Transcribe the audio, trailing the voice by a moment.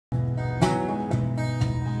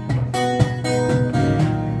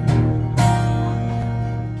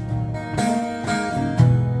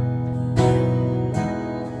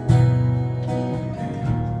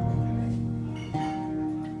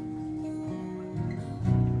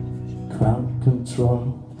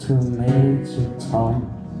control to Major Tom.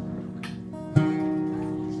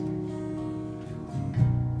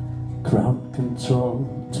 Ground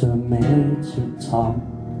control to Major Tom.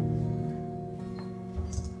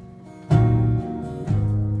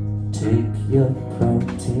 Take your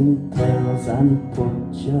protein pills and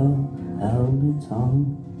put your helmet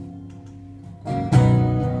on.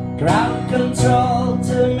 Ground control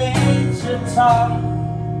to Major Tom.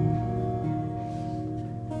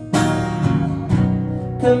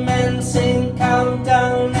 Commencing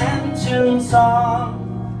countdown, engines on.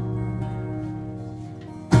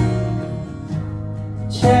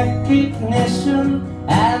 Check ignition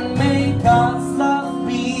and may God's love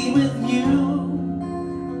be with you.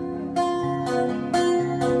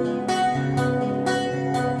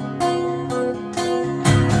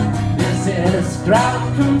 This is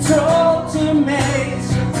ground control to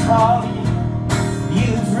Major Tom.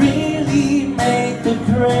 You've really made the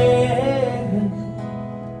grade,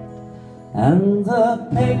 and the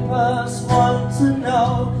papers want to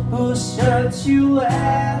know whose shirt you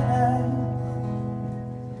wear.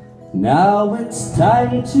 Now it's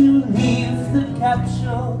time to leave the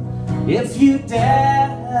capsule if you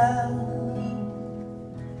dare.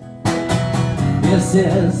 This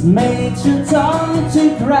is Major Tom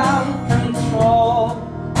to ground control.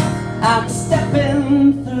 I'm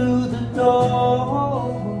stepping through the door,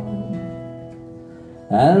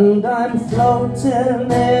 and I'm floating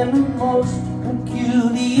in a most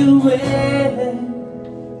peculiar way,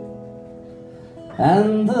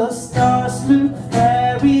 and the stars look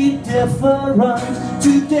very different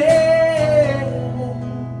today.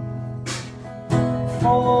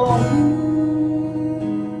 For who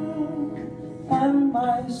am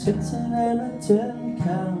I sitting in a tin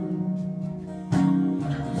can?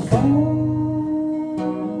 Far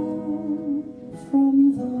from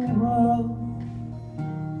the world.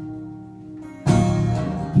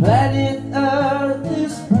 Planet Earth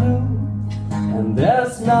is blue, and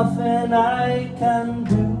there's nothing I can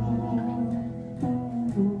do.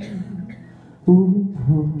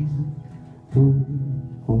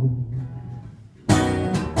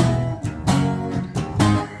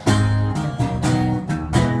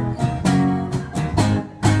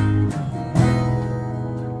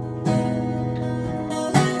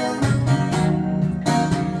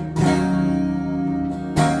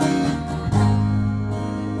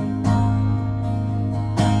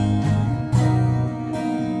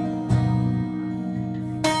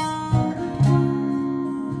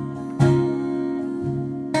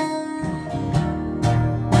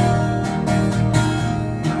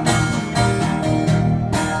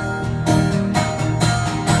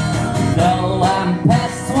 Though I'm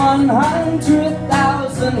past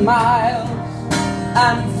 100,000 miles,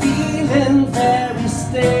 I'm feeling very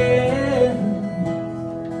stale,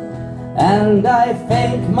 and I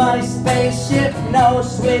think my spaceship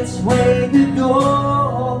knows which way to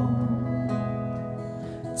go.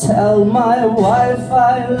 Tell my wife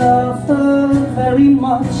I love her very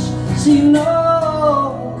much, she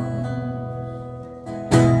knows.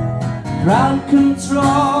 Ground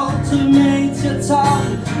control to Major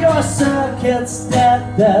Tom. Your circuit's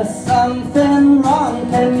dead, there's something wrong.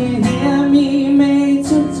 Can you hear me,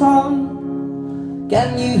 Major Tom?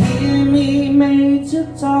 Can you hear me, Major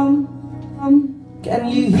Tom? Can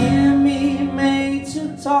you hear me,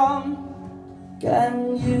 Major Tom?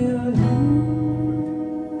 Can you hear?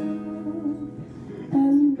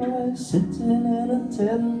 Am I sitting in a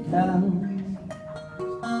tin can?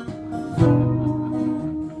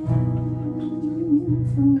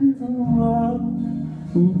 From the world.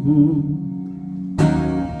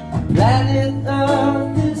 Planet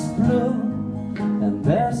Earth